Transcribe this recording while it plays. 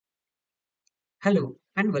Hello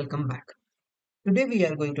and welcome back. Today we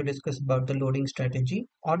are going to discuss about the loading strategy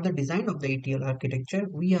or the design of the ETL architecture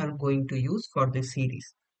we are going to use for this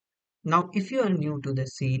series. Now, if you are new to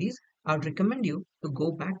this series, I would recommend you to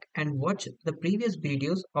go back and watch the previous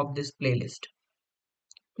videos of this playlist.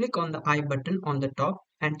 Click on the I button on the top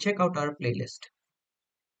and check out our playlist.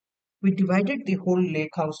 We divided the whole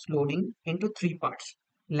lakehouse loading into three parts: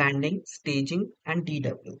 landing, staging, and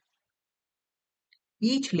DW.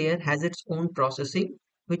 Each layer has its own processing,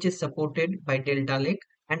 which is supported by Delta Lake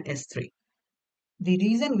and S3. The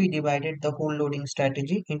reason we divided the whole loading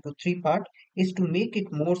strategy into three parts is to make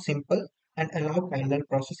it more simple and allow parallel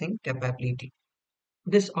processing capability.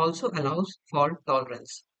 This also allows fault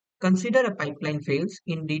tolerance. Consider a pipeline fails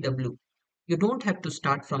in DW. You don't have to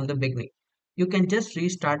start from the beginning. You can just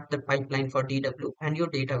restart the pipeline for DW and your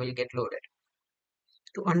data will get loaded.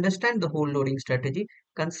 To understand the whole loading strategy,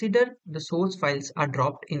 consider the source files are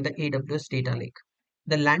dropped in the AWS data lake.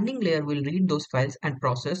 The landing layer will read those files and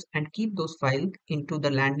process and keep those files into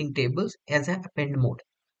the landing tables as a append mode.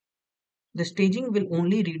 The staging will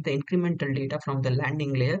only read the incremental data from the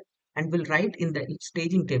landing layer and will write in the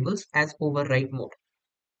staging tables as override mode.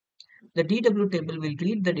 The DW table will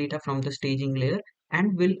read the data from the staging layer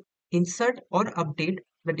and will insert or update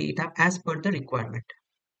the data as per the requirement.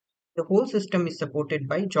 The whole system is supported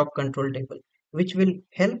by job control table, which will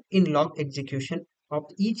help in log execution of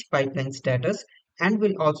each pipeline status and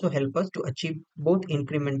will also help us to achieve both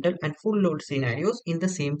incremental and full load scenarios in the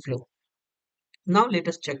same flow. Now let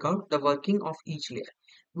us check out the working of each layer.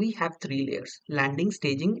 We have three layers: landing,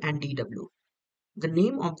 staging, and DW. The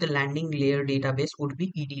name of the landing layer database would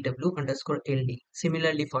be EDW underscore LD.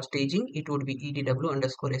 Similarly for staging, it would be EDW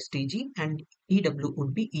underscore STG and EW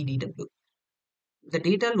would be EDW. The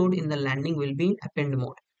data load in the landing will be in append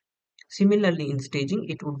mode. Similarly, in staging,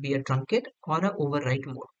 it would be a truncate or a overwrite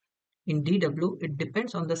mode. In DW, it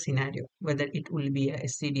depends on the scenario, whether it will be a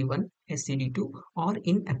SCD1, SCD2, or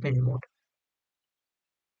in append mode.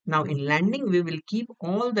 Now, in landing, we will keep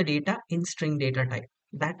all the data in string data type.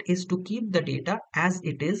 That is to keep the data as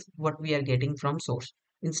it is what we are getting from source.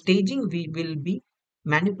 In staging, we will be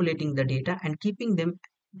manipulating the data and keeping them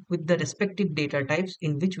with the respective data types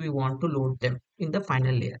in which we want to load them in the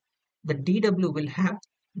final layer. The DW will have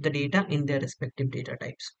the data in their respective data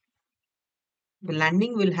types. The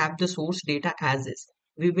landing will have the source data as is.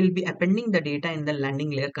 We will be appending the data in the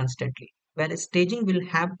landing layer constantly, whereas staging will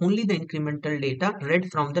have only the incremental data read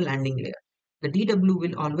from the landing layer. The DW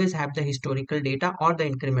will always have the historical data or the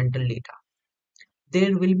incremental data.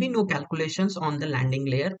 There will be no calculations on the landing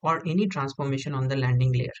layer or any transformation on the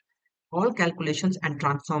landing layer. All calculations and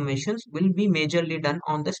transformations will be majorly done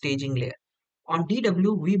on the staging layer. On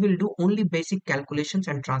DW, we will do only basic calculations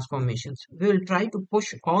and transformations. We will try to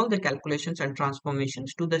push all the calculations and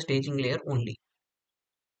transformations to the staging layer only.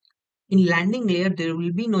 In landing layer, there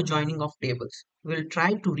will be no joining of tables. We will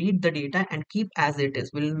try to read the data and keep as it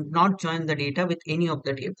is. We will not join the data with any of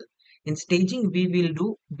the tables. In staging, we will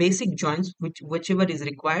do basic joins, whichever is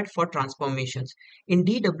required for transformations. In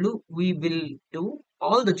DW, we will do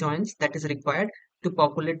all the joins that is required to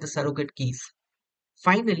populate the surrogate keys.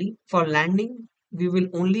 Finally, for landing, we will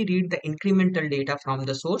only read the incremental data from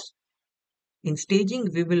the source. In staging,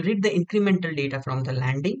 we will read the incremental data from the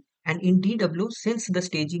landing. And in DW, since the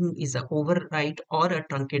staging is a overwrite or a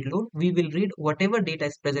truncate load, we will read whatever data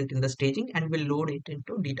is present in the staging and will load it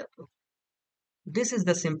into DW. This is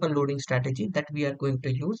the simple loading strategy that we are going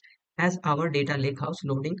to use as our data lakehouse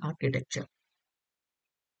loading architecture.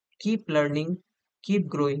 Keep learning, keep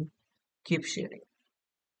growing, keep sharing.